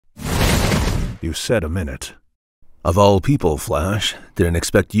You said a minute. Of all people, Flash, didn't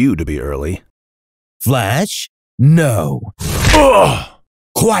expect you to be early. Flash? No. Ugh!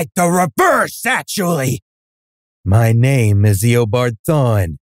 Quite the reverse, actually. My name is Eobard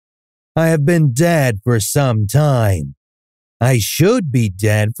Thawne. I have been dead for some time. I should be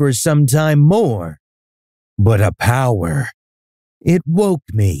dead for some time more. But a power, it woke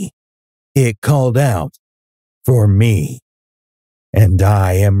me. It called out for me. And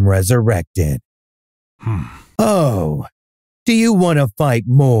I am resurrected. Oh, do you want to fight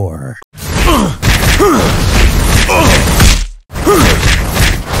more?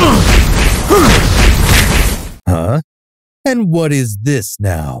 Huh? And what is this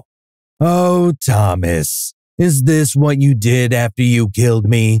now? Oh, Thomas, is this what you did after you killed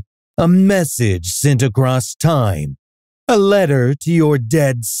me? A message sent across time. A letter to your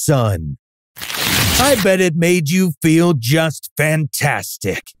dead son. I bet it made you feel just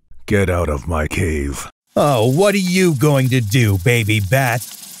fantastic. Get out of my cave. Oh, what are you going to do, baby bat?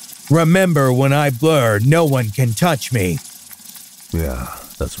 Remember, when I blur, no one can touch me. Yeah,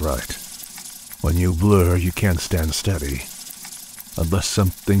 that's right. When you blur, you can't stand steady. Unless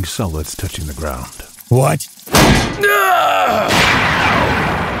something solid's touching the ground. What?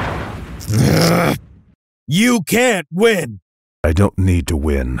 You can't win! I don't need to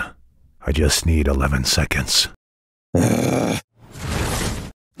win. I just need 11 seconds.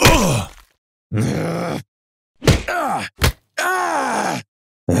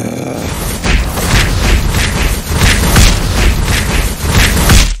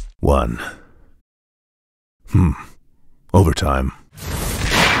 One. Overtime.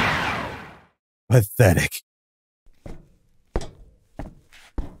 Pathetic.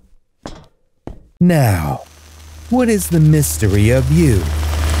 Now, what is the mystery of you?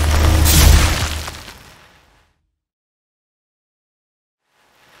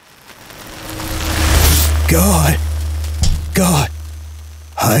 God! God!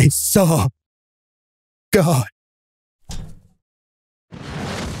 I saw... God!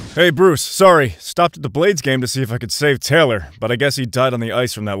 Hey, Bruce, sorry. Stopped at the Blades game to see if I could save Taylor, but I guess he died on the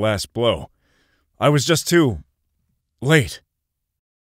ice from that last blow. I was just too... late.